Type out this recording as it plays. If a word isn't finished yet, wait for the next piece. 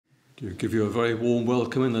I give you a very warm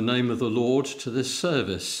welcome in the name of the Lord to this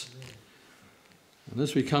service. And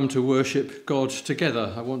as we come to worship God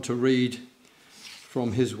together, I want to read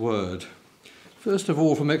from his word. First of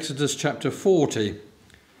all, from Exodus chapter 40,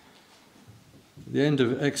 the end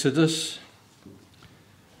of Exodus.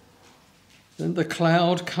 Then the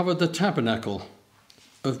cloud covered the tabernacle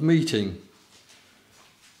of meeting,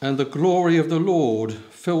 and the glory of the Lord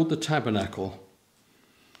filled the tabernacle.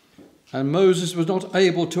 And Moses was not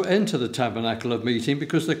able to enter the tabernacle of meeting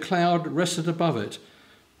because the cloud rested above it,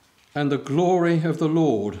 and the glory of the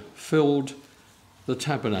Lord filled the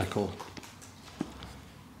tabernacle.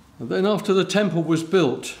 And then after the temple was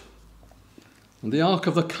built, and the Ark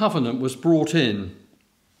of the Covenant was brought in,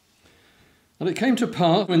 and it came to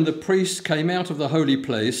pass when the priests came out of the holy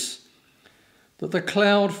place that the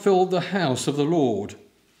cloud filled the house of the Lord,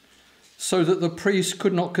 so that the priests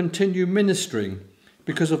could not continue ministering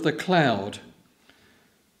because of the cloud,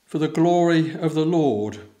 for the glory of the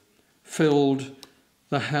Lord filled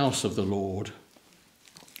the house of the Lord.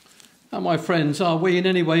 Now, my friends, are we in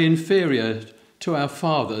any way inferior to our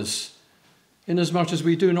fathers, inasmuch as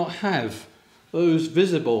we do not have those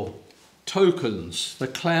visible tokens, the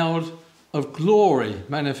cloud of glory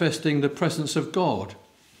manifesting the presence of God?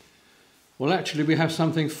 Well, actually, we have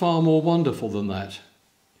something far more wonderful than that.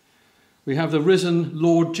 We have the risen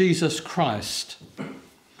Lord Jesus Christ.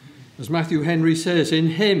 As Matthew Henry says,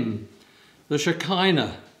 in him the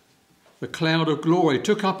Shekinah, the cloud of glory,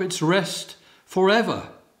 took up its rest forever.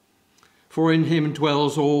 For in him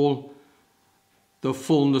dwells all the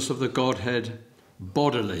fullness of the Godhead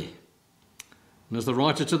bodily. And as the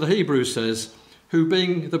writer to the Hebrews says, who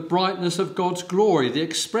being the brightness of God's glory, the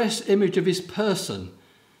express image of his person.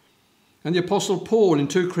 And the Apostle Paul in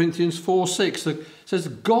 2 Corinthians 4:6 says,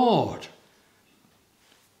 God,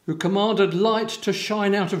 who commanded light to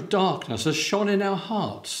shine out of darkness, has shone in our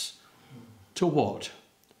hearts. To what?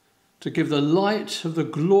 To give the light of the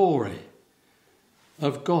glory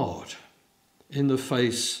of God in the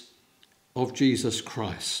face of Jesus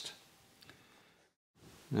Christ.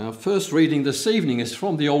 Now, first reading this evening is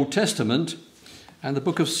from the Old Testament and the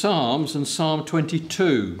book of Psalms and Psalm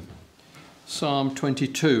 22. Psalm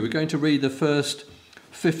 22. We're going to read the first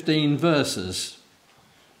 15 verses.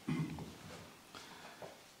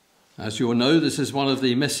 As you all know, this is one of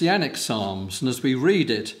the messianic psalms, and as we read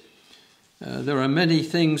it, there are many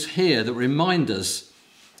things here that remind us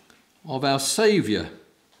of our Saviour,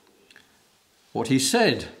 what he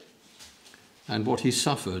said and what he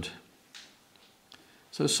suffered.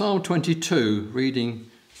 So Psalm 22, reading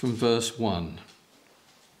from verse 1.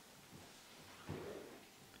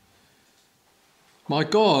 My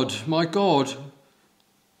God,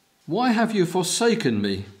 why have you forsaken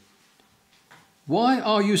me? Why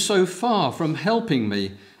are you so far from helping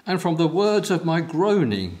me and from the words of my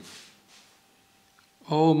groaning?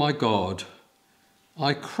 Oh my God,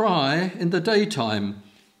 I cry in the daytime,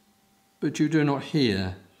 but you do not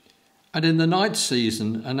hear, and in the night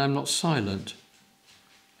season, and am not silent.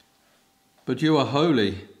 But you are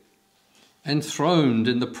holy, enthroned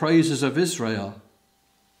in the praises of Israel.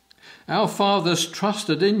 Our fathers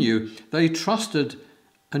trusted in you. They trusted,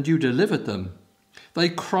 and you delivered them. They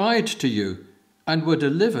cried to you and were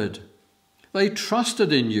delivered. They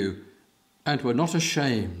trusted in you and were not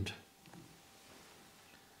ashamed.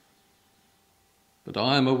 But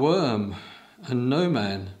I am a worm and no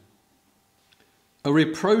man, a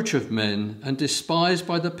reproach of men and despised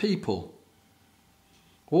by the people.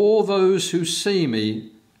 All those who see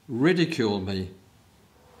me ridicule me.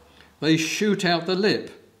 They shoot out the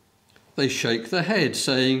lip. They shake the head,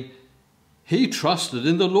 saying, he trusted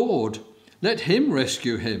in the Lord. Let him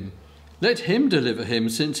rescue him. Let him deliver him,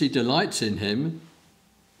 since he delights in him.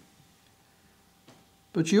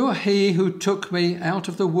 But you are he who took me out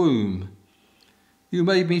of the womb. You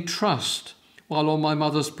made me trust while on my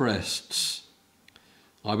mother's breasts.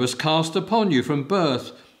 I was cast upon you from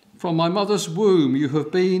birth. From my mother's womb you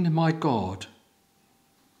have been my God.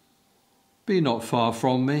 Be not far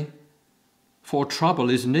from me, for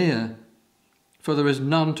trouble is near, for there is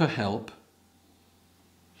none to help.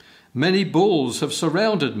 Many bulls have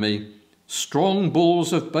surrounded me. Strong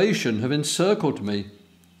bulls of Bashan have encircled me.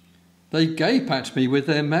 They gape at me with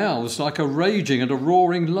their mouths like a raging and a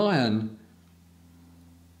roaring lion.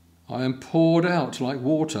 I am poured out like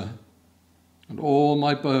water, and all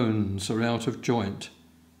my bones are out of joint.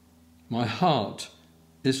 My heart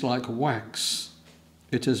is like wax.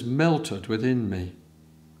 It has melted within me.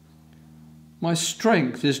 My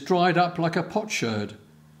strength is dried up like a potsherd,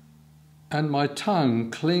 and my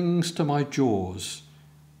tongue clings to my jaws.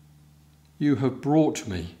 You have brought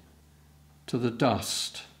me to the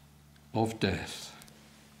dust of death.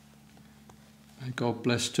 And God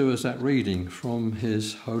bless to us that reading from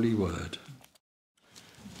his holy word.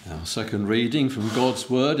 Our second reading from God's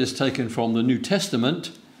word is taken from the New Testament,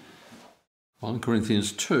 1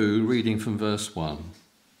 Corinthians 2, reading from verse 1.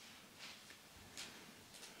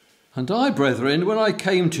 And I, brethren, when I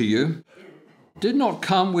came to you, did not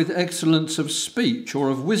come with excellence of speech or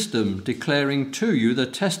of wisdom, declaring to you the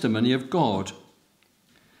testimony of God.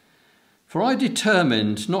 For I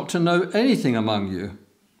determined not to know anything among you,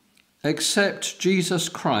 except Jesus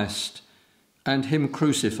Christ and him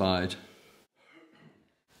crucified.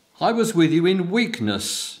 I was with you in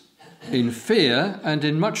weakness, in fear, and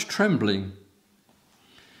in much trembling.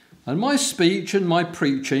 And my speech and my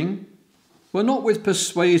preaching were not with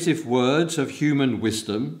persuasive words of human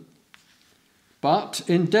wisdom, but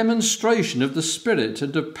in demonstration of the Spirit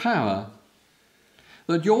and of power,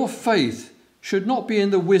 that your faith should not be in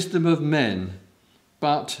the wisdom of men,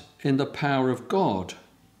 but in the power of God.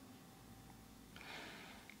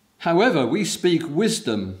 However, we speak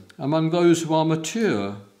wisdom among those who are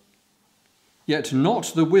mature, yet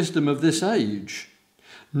not the wisdom of this age,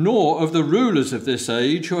 nor of the rulers of this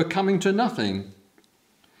age who are coming to nothing.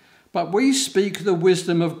 But we speak the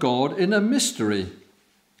wisdom of God in a mystery,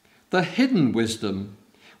 the hidden wisdom,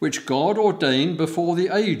 which God ordained before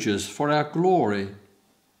the ages for our glory,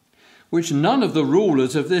 which none of the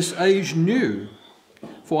rulers of this age knew,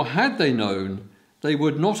 for had they known, they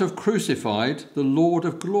would not have crucified the Lord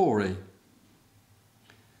of glory.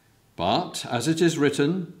 But, as it is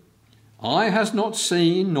written, eye has not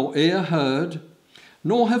seen, nor ear heard,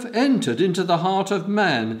 nor have entered into the heart of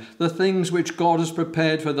man the things which God has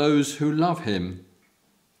prepared for those who love him.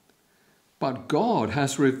 But God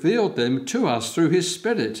has revealed them to us through his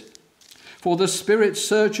Spirit. For the Spirit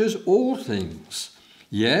searches all things,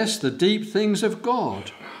 yes, the deep things of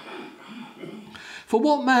God. For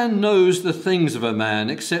what man knows the things of a man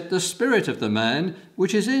except the spirit of the man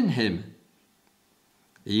which is in him?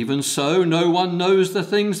 Even so, no one knows the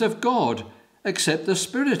things of God except the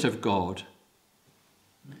Spirit of God.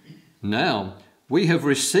 Now, we have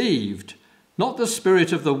received not the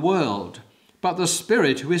spirit of the world, but the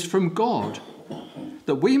Spirit who is from God,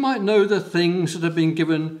 that we might know the things that have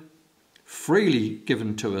been freely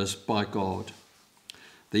given to us by God.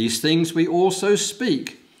 These things we also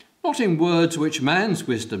speak, not in words which man's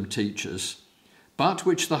wisdom teaches, but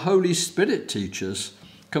which the Holy Spirit teaches,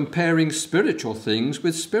 comparing spiritual things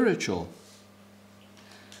with spiritual.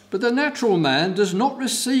 But the natural man does not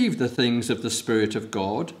receive the things of the Spirit of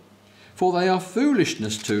God, for they are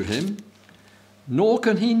foolishness to him, nor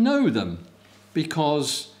can he know them,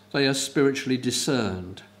 because they are spiritually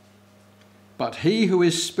discerned. But he who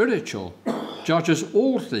is spiritual judges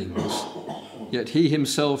all things, yet he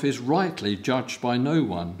himself is rightly judged by no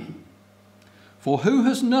one. For who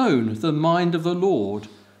has known the mind of the Lord,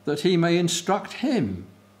 that he may instruct him?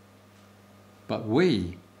 But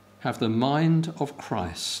we have the mind of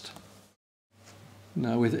Christ.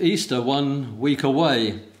 Now, with Easter 1 week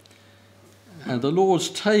away, and the Lord's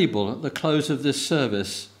table at the close of this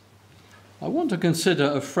service, I want to consider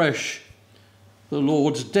afresh the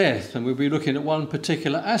Lord's death, and we'll be looking at one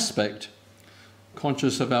particular aspect,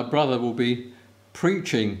 conscious of our brother will be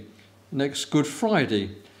preaching next Good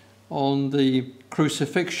Friday on the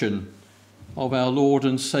crucifixion of our Lord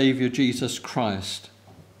and Saviour Jesus Christ.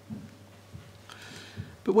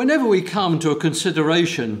 But whenever we come to a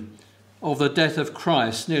consideration of the death of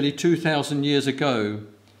Christ nearly 2,000 years ago,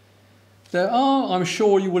 there are, I'm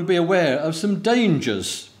sure you will be aware, of some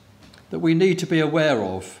dangers that we need to be aware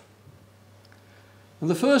of. And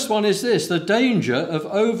the first one is this, the danger of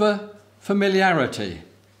over-familiarity.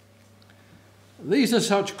 These are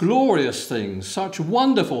such glorious things, such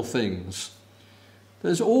wonderful things.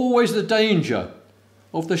 There's always the danger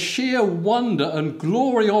of the sheer wonder and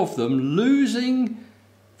glory of them losing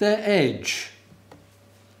their edge.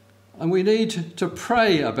 And we need to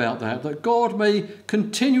pray about that God may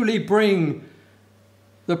continually bring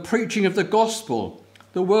the preaching of the gospel,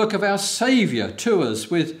 the work of our Saviour to us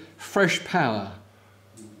with fresh power.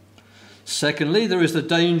 Secondly, there is the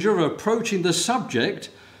danger of approaching the subject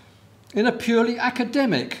in a purely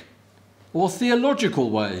academic or theological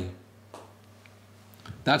way.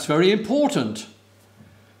 That's very important.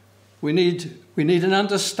 We need an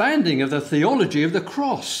understanding of the theology of the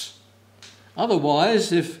cross.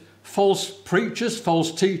 Otherwise, if false preachers,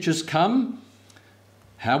 false teachers come,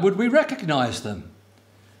 how would we recognise them?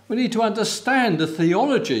 We need to understand the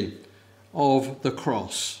theology of the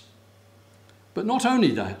cross. But not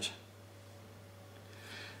only that,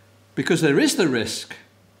 because there is the risk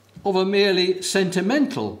of a merely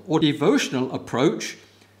sentimental or devotional approach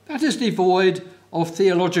that is devoid of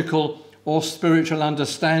theological or spiritual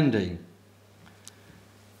understanding.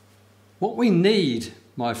 What we need,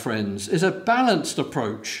 my friends, is a balanced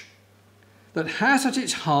approach that has at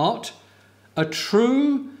its heart a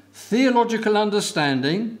true theological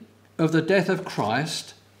understanding of the death of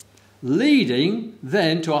Christ, leading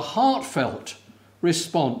then to a heartfelt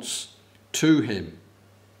response to him.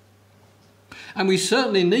 And we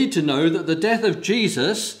certainly need to know that the death of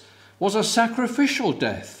Jesus was a sacrificial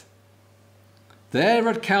death. There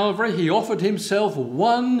at Calvary, he offered himself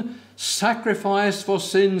one sacrifice for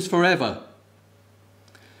sins forever.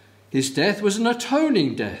 His death was an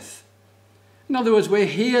atoning death. In other words, we're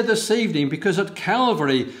here this evening because at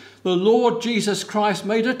Calvary, the Lord Jesus Christ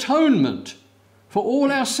made atonement for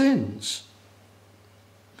all our sins.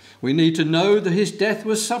 We need to know that his death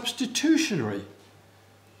was substitutionary.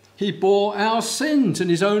 He bore our sins in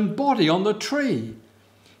his own body on the tree.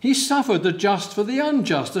 He suffered the just for the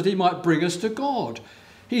unjust, that he might bring us to God.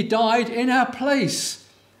 He died in our place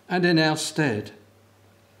and in our stead.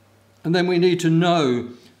 And then we need to know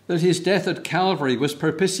that his death at Calvary was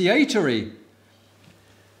propitiatory,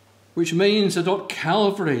 which means that at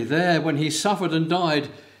Calvary, there, when he suffered and died,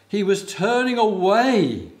 he was turning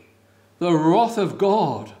away the wrath of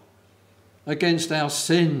God against our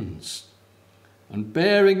sins and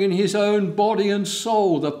bearing in his own body and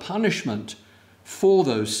soul the punishment for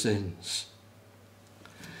those sins.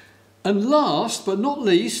 And last but not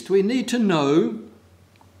least, we need to know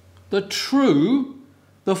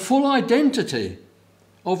the full identity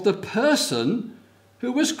of the person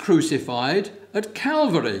who was crucified at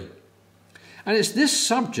Calvary. And it's this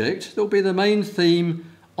subject that will be the main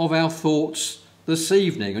theme of our thoughts this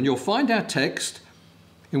evening. And you'll find our text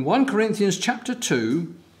in 1 Corinthians chapter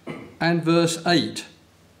 2 and verse 8.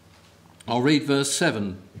 I'll read verse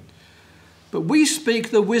 7. But we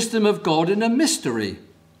speak the wisdom of God in a mystery,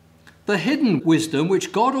 the hidden wisdom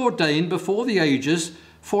which God ordained before the ages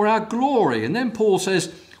for our glory. And then Paul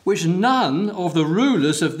says, which none of the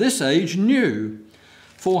rulers of this age knew.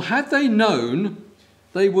 For had they known,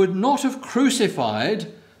 they would not have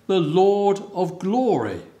crucified the Lord of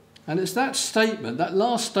glory. And it's that statement, that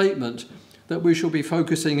last statement, that we shall be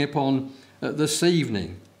focusing upon this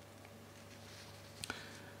evening.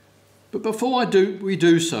 But before we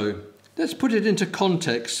do so, let's put it into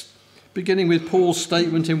context, beginning with Paul's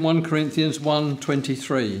statement in 1 Corinthians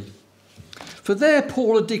 1:23. For there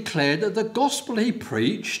Paul had declared that the gospel he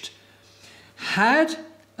preached had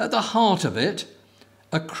at the heart of it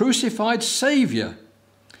a crucified Saviour,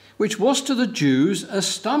 which was to the Jews a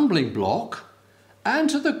stumbling block and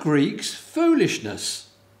to the Greeks foolishness.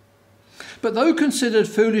 But though considered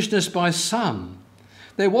foolishness by some,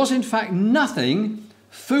 there was in fact nothing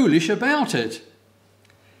foolish about it.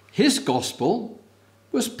 His gospel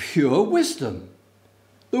was pure wisdom,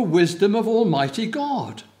 the wisdom of Almighty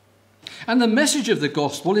God. And the message of the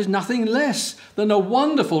gospel is nothing less than a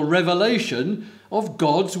wonderful revelation of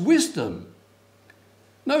God's wisdom.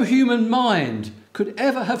 No human mind could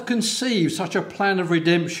ever have conceived such a plan of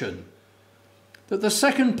redemption, that the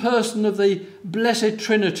second person of the Blessed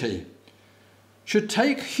Trinity should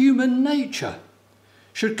take human nature,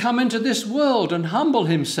 should come into this world and humble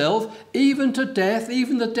himself even to death,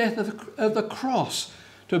 even the death of the cross,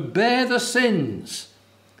 to bear the sins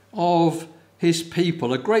of his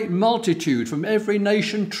people, a great multitude from every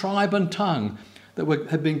nation, tribe and tongue that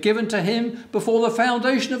had been given to him before the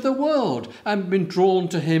foundation of the world and been drawn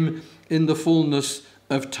to him in the fullness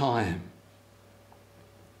of time.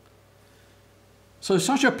 So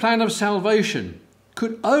such a plan of salvation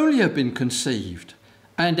could only have been conceived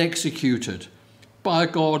and executed by a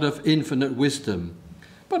God of infinite wisdom.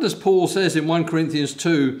 But as Paul says in 1 Corinthians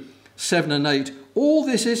 2, 7 and 8, all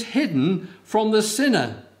this is hidden from the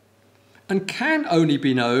sinner and can only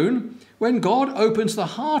be known when God opens the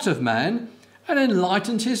heart of man and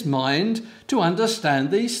enlightens his mind to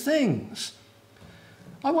understand these things.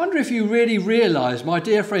 I wonder if you really realise, my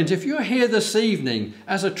dear friends, if you're here this evening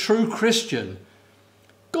as a true Christian,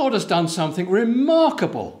 God has done something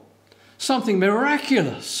remarkable, something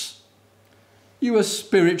miraculous. You are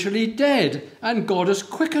spiritually dead and God has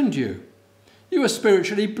quickened you. You are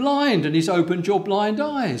spiritually blind and he's opened your blind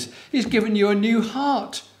eyes. He's given you a new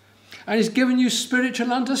heart and he's given you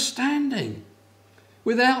spiritual understanding,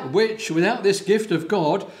 without which, without this gift of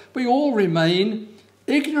God, we all remain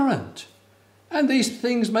ignorant. And these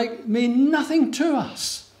things mean nothing to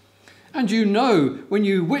us. And you know, when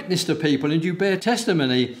you witness to people and you bear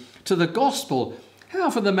testimony to the gospel, how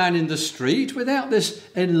for the man in the street, without this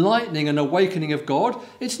enlightening and awakening of God,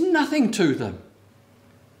 it's nothing to them.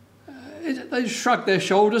 They shrug their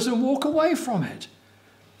shoulders and walk away from it.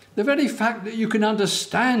 The very fact that you can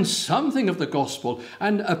understand something of the gospel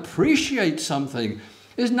and appreciate something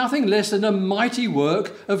is nothing less than a mighty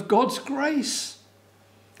work of God's grace.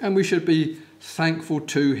 And we should be thankful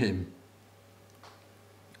to him.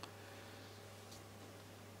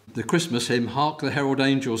 The Christmas hymn, Hark the Herald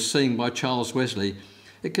Angels Sing by Charles Wesley,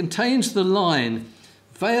 it contains the line,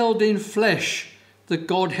 veiled in flesh the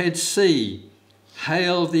Godhead see,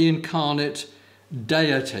 hail the incarnate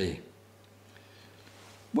deity.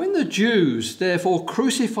 When the Jews therefore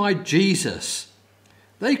crucified Jesus,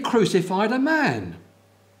 they crucified a man.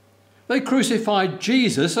 They crucified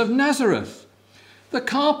Jesus of Nazareth, the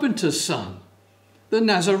carpenter's son, the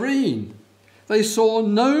Nazarene. They saw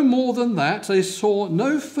no more than that. They saw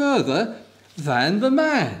no further than the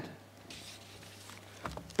man.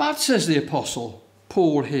 But, says the Apostle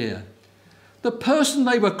Paul here, the person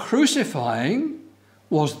they were crucifying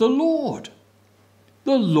was the Lord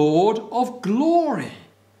of glory.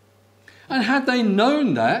 And had they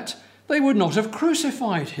known that, they would not have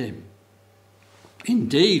crucified him.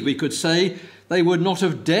 Indeed, we could say they would not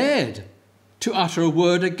have dared to utter a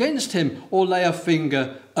word against him or lay a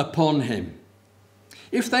finger upon him.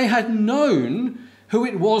 If they had known who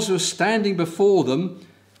it was who was standing before them,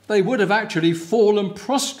 they would have actually fallen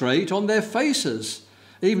prostrate on their faces,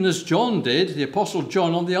 even as John did, the Apostle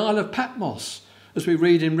John, on the Isle of Patmos, as we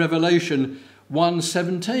read in Revelation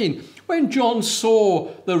 1:17. When John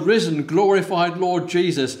saw the risen, glorified Lord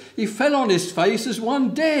Jesus, he fell on his face as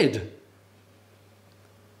one dead.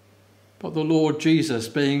 But the Lord Jesus,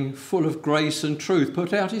 being full of grace and truth,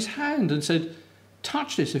 put out his hand and said,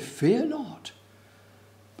 touch this, and fear not.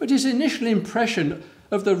 But his initial impression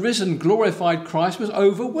of the risen, glorified Christ was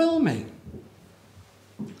overwhelming.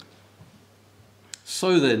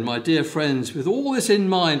 So then, my dear friends, with all this in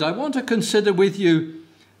mind, I want to consider with you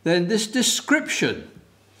then this description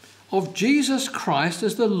of Jesus Christ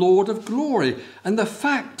as the Lord of glory, and the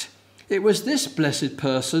fact it was this blessed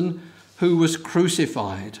person who was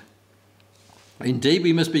crucified. Indeed,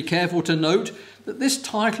 we must be careful to note that this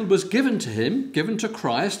title was given to him, given to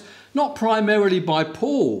Christ, not primarily by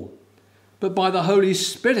Paul, but by the Holy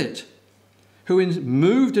Spirit, who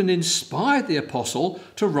moved and inspired the apostle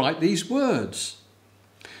to write these words.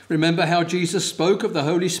 Remember how Jesus spoke of the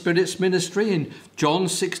Holy Spirit's ministry in John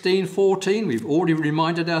 16:14. We've already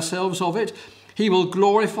reminded ourselves of it. He will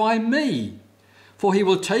glorify me, for he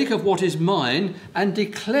will take of what is mine and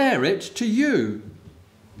declare it to you.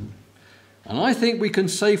 And I think we can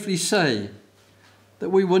safely say that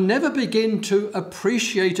we will never begin to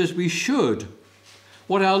appreciate as we should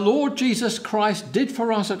what our Lord Jesus Christ did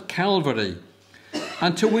for us at Calvary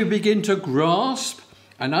until we begin to grasp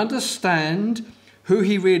and understand who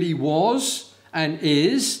he really was and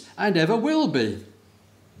is and ever will be.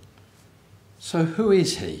 So who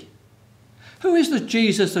is he? Who is the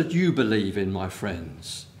Jesus that you believe in, my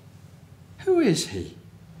friends? Who is he?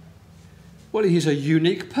 Well, he's a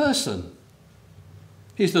unique person.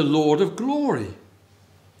 He's the Lord of glory.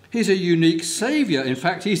 He's a unique Saviour. In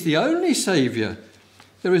fact, he's the only Saviour.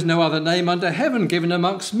 There is no other name under heaven given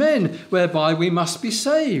amongst men whereby we must be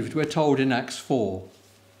saved, we're told in Acts 4.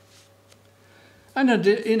 And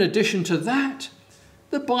in addition to that,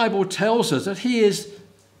 the Bible tells us that he is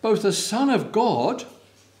both the Son of God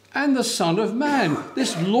and the Son of Man.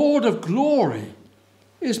 This Lord of glory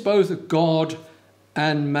is both God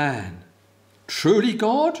and man. Truly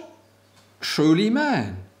God, truly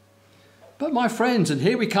man. But my friends, and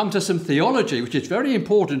here we come to some theology, which is very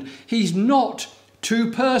important, he's not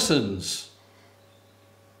two persons.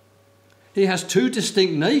 He has two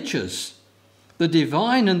distinct natures, the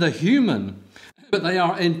divine and the human, but they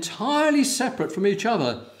are entirely separate from each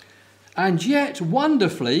other, and yet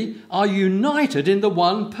wonderfully are united in the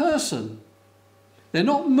one person. They're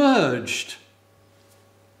not merged.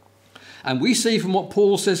 And we see from what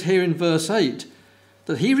Paul says here in verse 8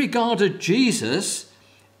 that he regarded Jesus,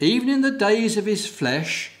 even in the days of his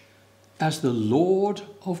flesh, as the Lord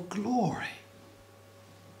of glory.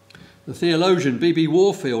 The theologian B.B.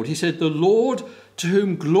 Warfield, he said, the Lord to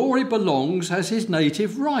whom glory belongs has his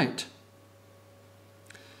native right.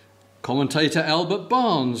 Commentator Albert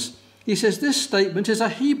Barnes, he says this statement is a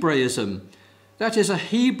Hebraism, that is a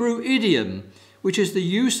Hebrew idiom, which is the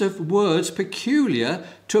use of words peculiar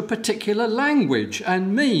to a particular language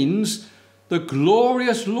and means the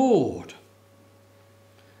glorious Lord.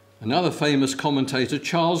 Another famous commentator,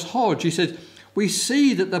 Charles Hodge, he said, we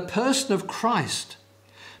see that the person of Christ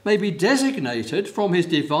may be designated from his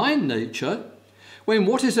divine nature when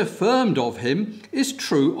what is affirmed of him is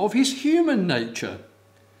true of his human nature.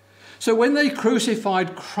 So when they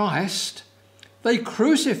crucified Christ, they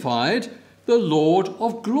crucified the Lord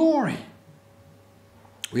of glory.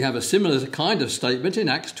 We have a similar kind of statement in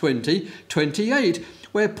Acts 20:28,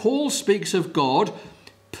 where Paul speaks of God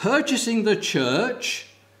purchasing the church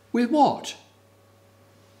with what?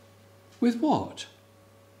 With what?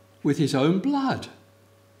 With his own blood.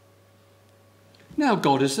 Now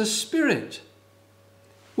God is a spirit,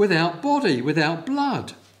 without body, without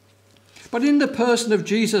blood. But in the person of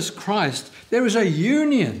Jesus Christ, there is a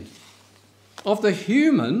union of the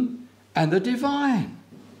human and the divine.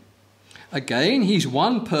 Again, he's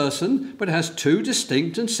one person, but has two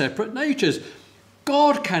distinct and separate natures.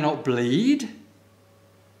 God cannot bleed.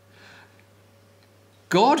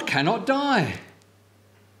 God cannot die.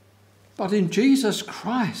 But in Jesus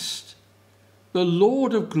Christ, the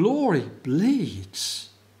Lord of glory bleeds,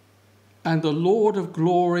 and the Lord of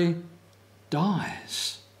glory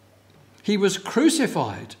dies. He was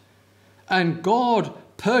crucified, and God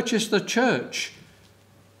purchased the church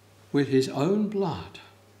with his own blood.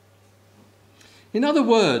 In other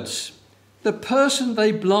words, the person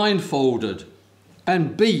they blindfolded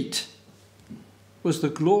and beat was the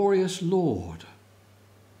glorious Lord,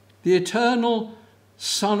 the eternal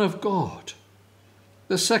Son of God,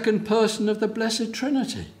 the second person of the Blessed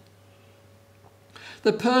Trinity.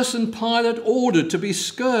 The person Pilate ordered to be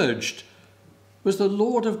scourged was the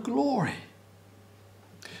Lord of glory.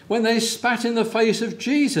 When they spat in the face of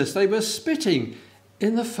Jesus, they were spitting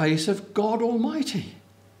in the face of God Almighty.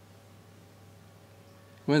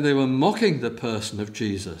 When they were mocking the person of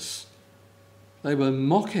Jesus, they were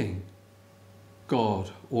mocking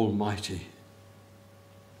God Almighty.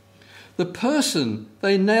 The person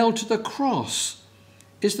they nailed to the cross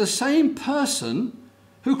is the same person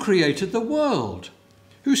who created the world,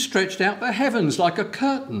 who stretched out the heavens like a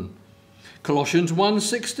curtain. Colossians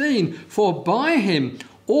 1:16, for by him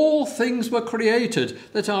all things were created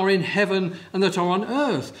that are in heaven and that are on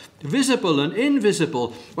earth, visible and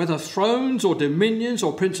invisible, whether thrones or dominions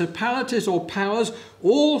or principalities or powers,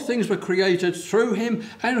 all things were created through him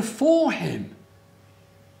and for him.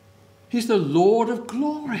 He's the Lord of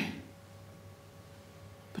glory.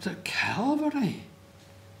 But at Calvary,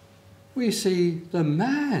 we see the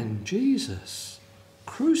man, Jesus,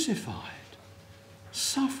 crucified,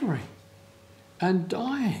 suffering and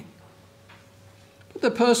dying. But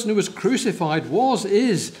the person who was crucified was,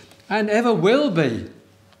 is, and ever will be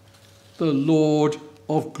the Lord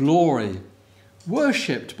of glory,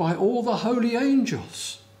 worshipped by all the holy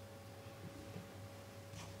angels.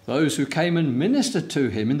 Those who came and ministered to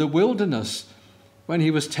him in the wilderness when he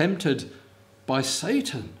was tempted by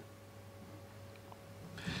Satan.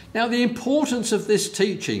 Now, the importance of this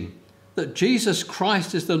teaching that Jesus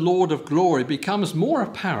Christ is the Lord of glory becomes more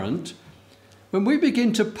apparent when we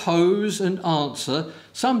begin to pose and answer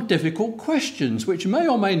some difficult questions which may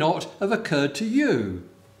or may not have occurred to you.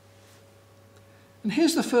 And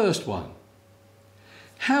here's the first one.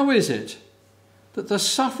 How is it that the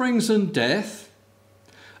sufferings and death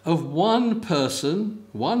of one person,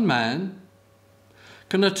 one man,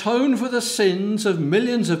 can atone for the sins of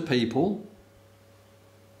millions of people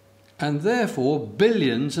and therefore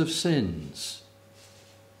billions of sins?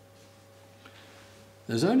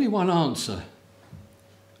 There's only one answer.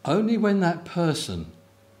 Only when that person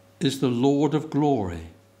is the Lord of glory.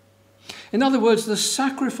 In other words, the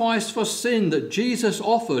sacrifice for sin that Jesus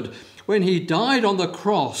offered when he died on the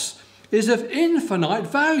cross is of infinite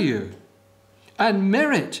value and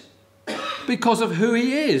merit because of who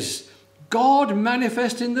he is. God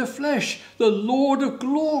manifest in the flesh, the Lord of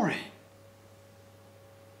glory.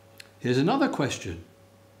 Here's another question.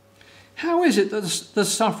 How is it that the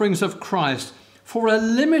sufferings of Christ for a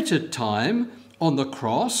limited time on the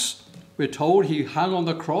cross, we're told he hung on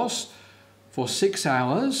the cross for 6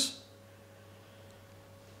 hours,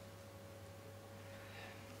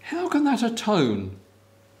 how can that atone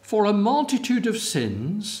for a multitude of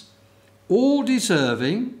sins, all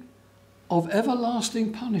deserving of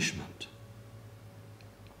everlasting punishment?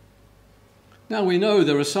 Now, we know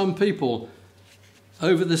there are some people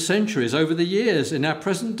over the centuries, over the years, in our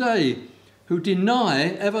present day, who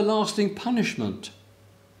deny everlasting punishment.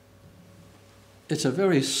 It's a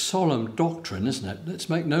very solemn doctrine, isn't it? Let's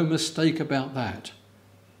make no mistake about that.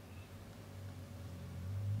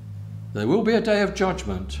 There will be a day of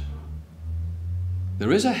judgment.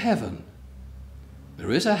 There is a heaven.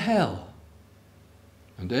 There is a hell.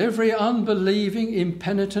 And every unbelieving,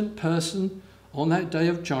 impenitent person on that day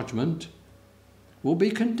of judgment will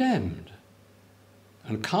be condemned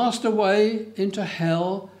and cast away into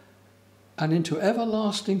hell and into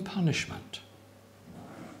everlasting punishment.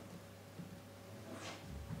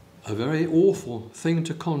 A very awful thing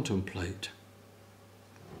to contemplate.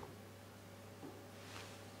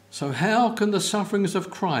 So how can the sufferings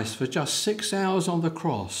of Christ for just 6 hours on the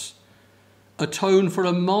cross atone for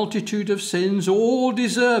a multitude of sins, all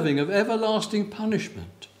deserving of everlasting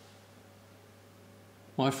punishment?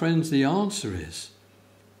 My friends, the answer is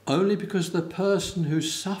only because the person who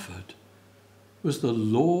suffered was the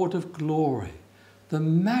Lord of glory, the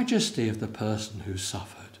majesty of the person who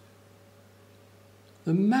suffered,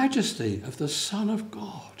 the majesty of the Son of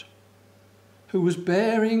God, who was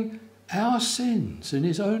bearing our sins in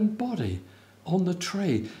his own body on the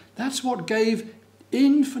tree. That's what gave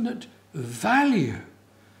infinite value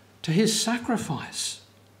to his sacrifice.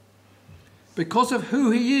 Because of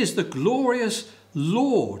who he is, the glorious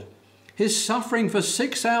Lord, his suffering for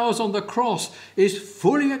 6 hours on the cross is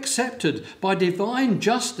fully accepted by divine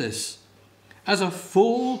justice as a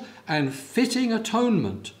full and fitting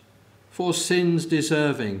atonement for sins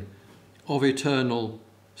deserving of eternal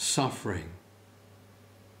suffering.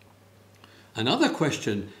 Another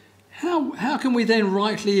question, how can we then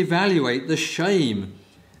rightly evaluate the shame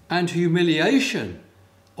and humiliation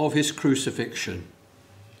of his crucifixion?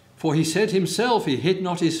 For he said himself he hid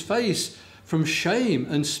not his face from shame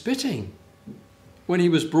and spitting when he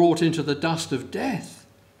was brought into the dust of death.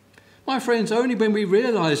 My friends, only when we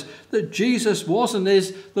realise that Jesus was and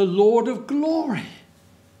is the Lord of glory,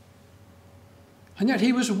 and yet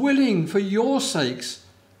he was willing for your sakes,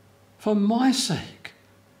 for my sake,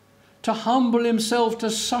 to humble himself to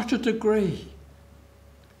such a degree,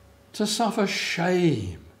 to suffer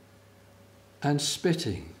shame and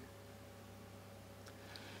spitting.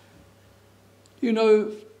 You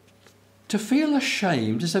know, to feel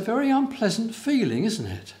ashamed is a very unpleasant feeling, isn't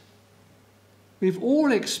it? We've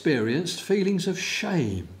all experienced feelings of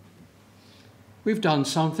shame. We've done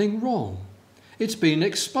something wrong. It's been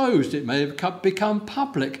exposed. It may have become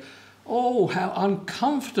public. Oh, how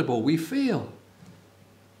uncomfortable we feel.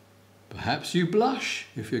 Perhaps you blush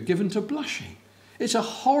if you're given to blushing. It's a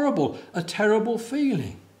horrible, a terrible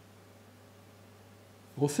feeling.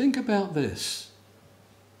 Well, think about this.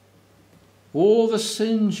 All the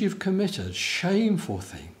sins you've committed, shameful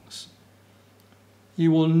things,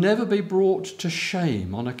 you will never be brought to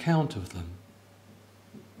shame on account of them.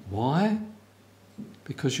 Why?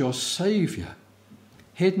 Because your Saviour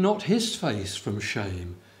hid not his face from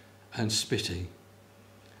shame and spitting,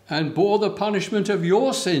 and bore the punishment of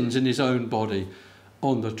your sins in his own body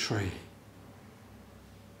on the tree.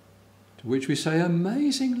 To which we say,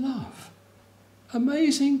 amazing love.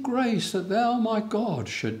 Amazing grace that thou, my God,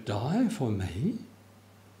 should die for me.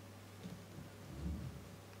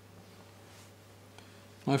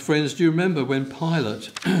 My friends, do you remember when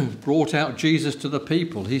Pilate brought out Jesus to the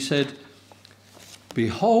people? He said,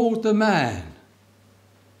 behold the man.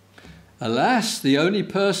 Alas, the only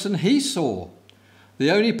person he saw,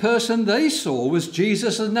 the only person they saw was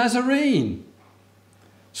Jesus the Nazarene.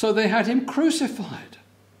 So they had him crucified.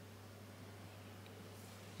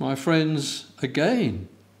 My friends, again,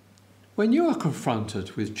 when you are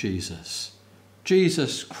confronted with Jesus,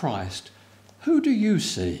 Jesus Christ, who do you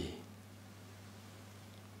see?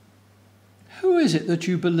 Who is it that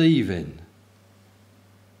you believe in?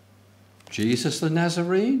 Jesus the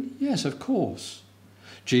Nazarene? Yes, of course.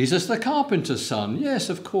 Jesus the carpenter's son? Yes,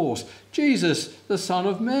 of course. Jesus the son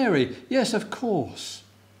of Mary? Yes, of course.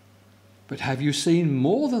 But have you seen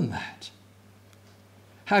more than that?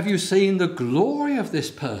 Have you seen the glory of this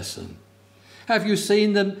person? Have you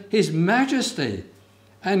seen his majesty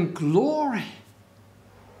and glory?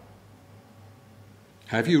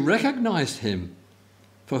 Have you recognized him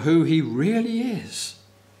for who he really is?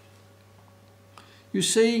 You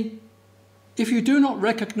see, if you do not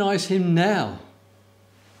recognize him now,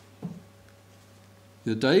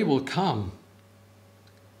 the day will come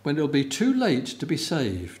when it will be too late to be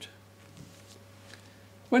saved.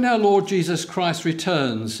 When our Lord Jesus Christ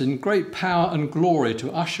returns in great power and glory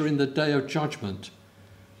to usher in the day of judgment,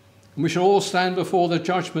 and we shall all stand before the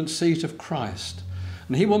judgment seat of Christ,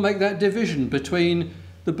 and he will make that division between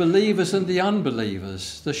the believers and the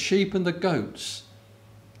unbelievers, the sheep and the goats.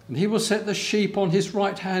 And he will set the sheep on his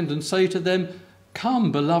right hand and say to them,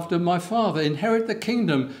 come, beloved of my Father, inherit the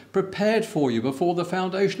kingdom prepared for you before the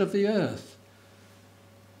foundation of the earth.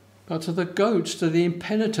 But to the goats, to the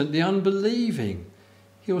impenitent, the unbelieving,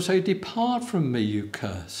 he will say, depart from me, you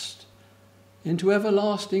cursed, into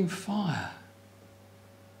everlasting fire.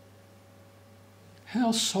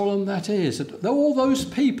 How solemn that is, that all those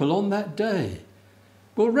people on that day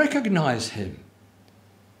will recognize him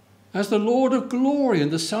as the Lord of glory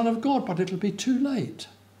and the Son of God, but it'll be too late.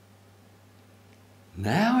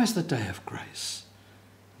 Now is the day of grace.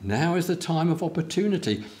 Now is the time of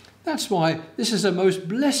opportunity. That's why this is a most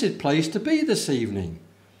blessed place to be this evening.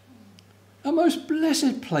 A most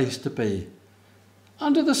blessed place to be,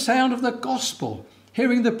 under the sound of the gospel,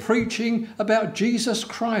 hearing the preaching about Jesus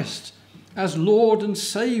Christ as Lord and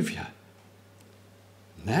Saviour.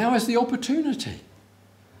 Now is the opportunity.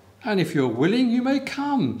 And if you're willing, you may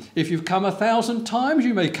come. If you've come 1,000 times,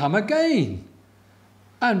 you may come again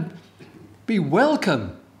and be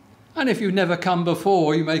welcome. And if you've never come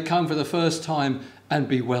before, you may come for the first time and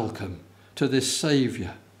be welcome to this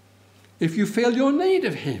Saviour. If you feel your need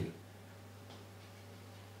of him.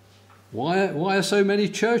 Why are so many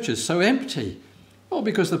churches so empty? Well,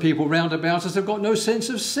 because the people round about us have got no sense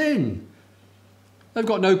of sin. They've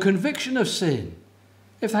got no conviction of sin.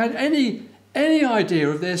 If they had any idea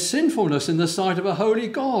of their sinfulness in the sight of a holy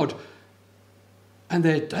God and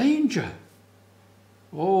their danger,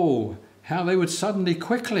 oh, how they would suddenly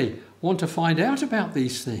quickly want to find out about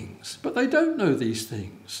these things. But they don't know these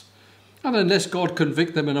things. And unless God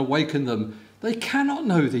convict them and awaken them, they cannot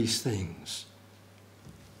know these things.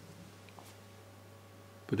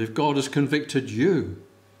 But if God has convicted you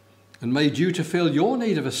and made you to feel your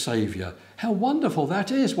need of a Saviour, how wonderful that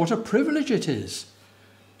is. What a privilege it is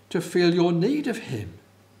to feel your need of him.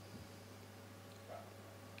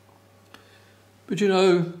 But you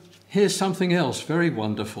know, here's something else very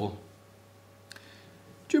wonderful.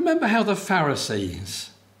 Do you remember how the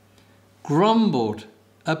Pharisees grumbled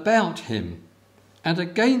about him and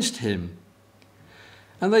against him?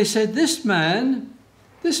 And they said, this man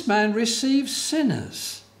receives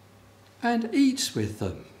sinners and eats with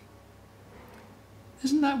them.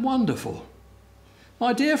 Isn't that wonderful?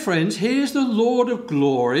 My dear friends, here's the Lord of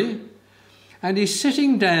glory, and he's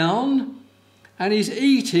sitting down and he's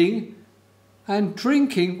eating and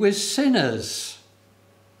drinking with sinners,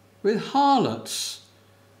 with harlots,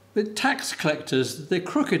 with tax collectors, the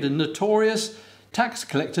crooked and notorious tax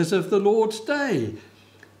collectors of the Lord's day.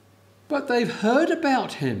 But they've heard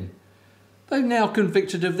about him. They're now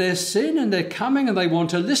convicted of their sin and they're coming and they want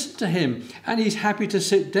to listen to him. And he's happy to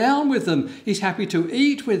sit down with them. He's happy to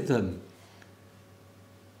eat with them.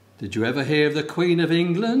 Did you ever hear of the Queen of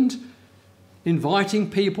England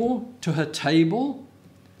inviting people to her table?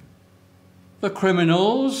 The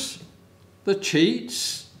criminals, the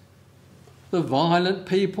cheats, the violent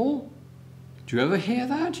people. Do you ever hear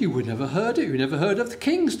that? You would never heard it. You never heard of the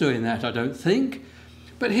kings doing that, I don't think.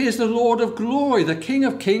 But here's the Lord of glory, the King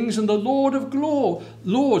of kings and the Lord of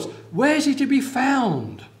lords. Where's he to be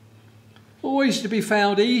found? Oh, he's to be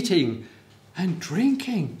found eating and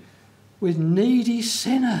drinking with needy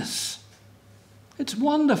sinners. It's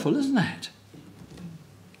wonderful, isn't it?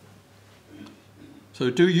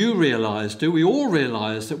 So do you realise, do we all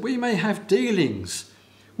realise that we may have dealings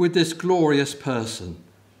with this glorious person?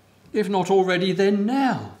 If not already, then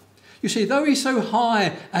now. You see, though he's so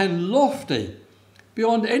high and lofty,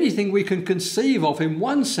 beyond anything we can conceive of in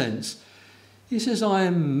one sense, he says, I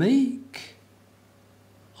am meek.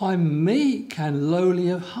 I'm meek and lowly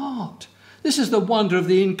of heart. This is the wonder of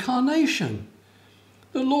the incarnation.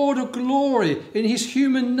 The Lord of glory in his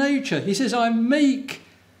human nature. He says, I'm meek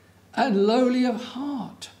and lowly of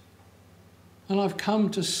heart. And I've come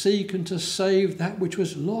to seek and to save that which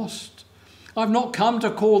was lost. I've not come to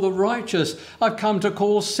call the righteous. I've come to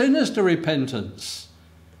call sinners to repentance.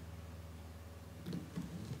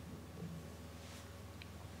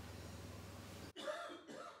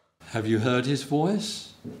 Have you heard his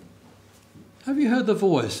voice? Have you heard the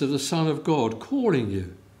voice of the Son of God calling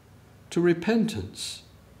you to repentance?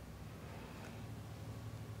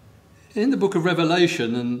 In the book of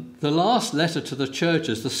Revelation, and the last letter to the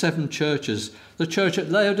churches, the 7 churches, the church at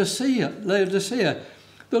Laodicea,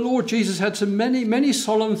 the Lord Jesus had so many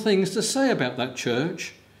solemn things to say about that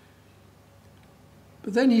church.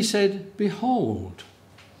 But then he said, behold,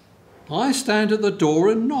 I stand at the door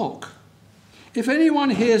and knock. If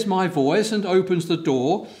anyone hears my voice and opens the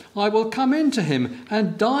door, I will come into him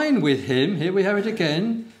and dine with him, here we have it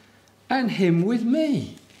again, and him with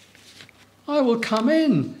me. I will come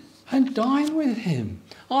in and dine with him.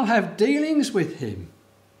 I'll have dealings with him.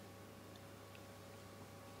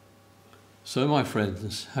 So, my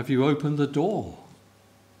friends, have you opened the door?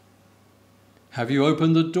 Have you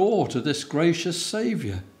opened the door to this gracious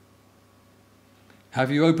Saviour? Have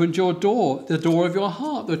you opened your door, the door of your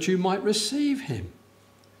heart, that you might receive him?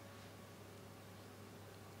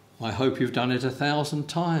 I hope you've done it 1,000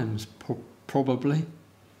 times, probably.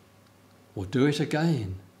 Or do it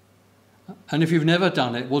again. And if you've never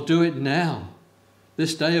done it, well, do it now.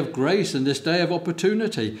 This day of grace and this day of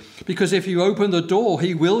opportunity. Because if you open the door,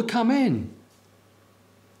 he will come in.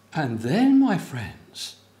 And then, my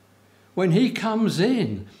friends, when he comes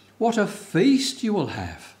in, what a feast you will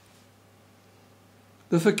have.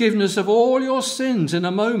 The forgiveness of all your sins in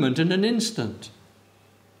a moment, in an instant.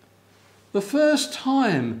 The first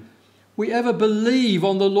time we ever believe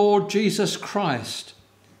on the Lord Jesus Christ,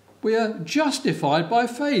 we are justified by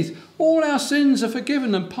faith. All our sins are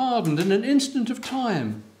forgiven and pardoned in an instant of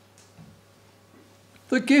time.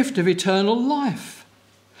 The gift of eternal life,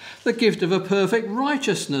 the gift of a perfect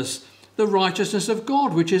righteousness, the righteousness of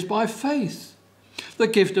God, which is by faith, the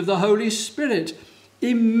gift of the Holy Spirit,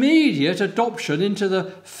 immediate adoption into the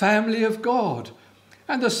family of God,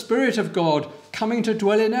 and the Spirit of God coming to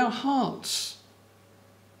dwell in our hearts,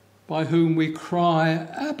 by whom we cry,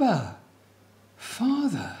 Abba,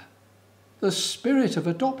 Father, the Spirit of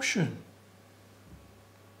adoption.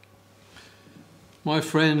 My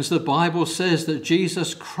friends, the Bible says that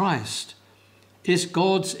Jesus Christ is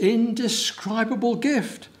God's indescribable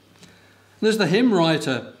gift. And as the hymn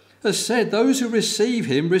writer has said, those who receive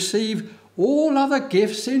him receive all other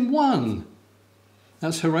gifts in one.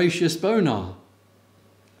 That's Horatius Bonar.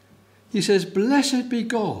 He says, blessed be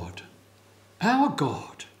God, our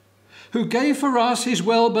God, who gave for us his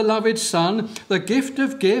well-beloved Son, the gift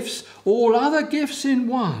of gifts, all other gifts in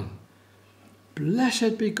one.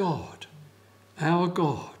 Blessed be God, our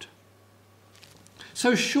God.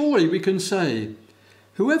 So surely we can say,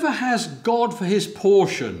 whoever has God for his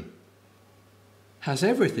portion has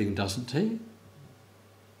everything, doesn't he?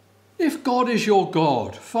 If God is your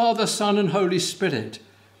God, Father, Son and Holy Spirit,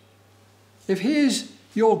 if he is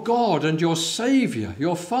your God and your Saviour,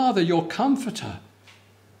 your Father, your Comforter,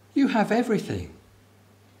 you have everything.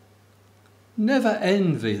 Never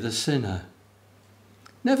envy the sinner.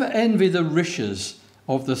 Never envy the riches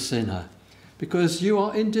of the sinner, because you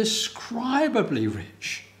are indescribably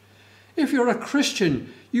rich. If you're a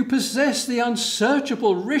Christian, you possess the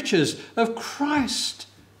unsearchable riches of Christ.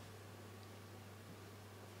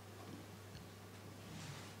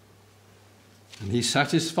 And he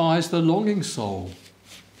satisfies the longing soul,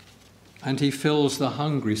 and he fills the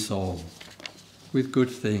hungry soul with good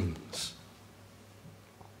things.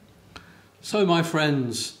 So, my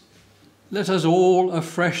friends, let us all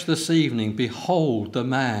afresh this evening behold the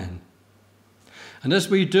man. And as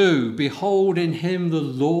we do, behold in him the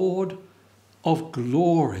Lord of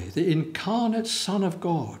glory, the incarnate Son of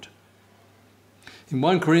God. In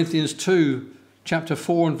 1 Corinthians 2, chapter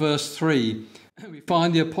 4 and verse 3, we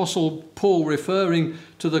find the Apostle Paul referring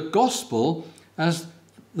to the gospel as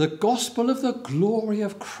the gospel of the glory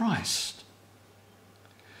of Christ.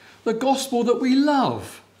 The gospel that we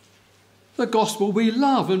love. The gospel we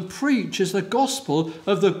love and preach is the gospel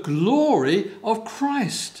of the glory of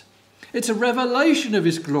Christ. It's a revelation of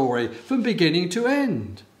his glory from beginning to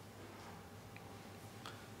end.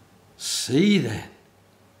 See then,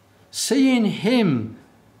 see in him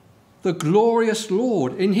the glorious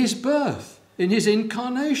Lord, in his birth, in his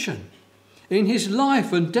incarnation, in his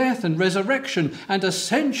life and death and resurrection and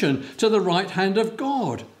ascension to the right hand of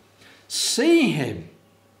God. See him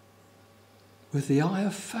with the eye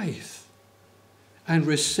of faith and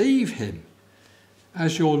receive him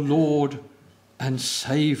as your Lord and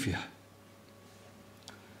Saviour.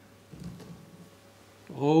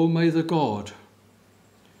 Oh, may the God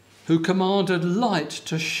who commanded light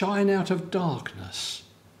to shine out of darkness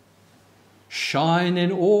shine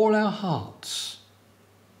in all our hearts.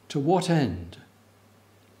 To what end?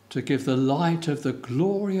 To give the light of the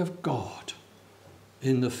glory of God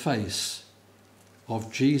in the face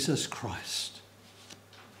of Jesus Christ,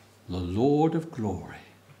 the Lord of glory.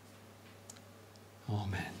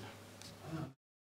 Amen.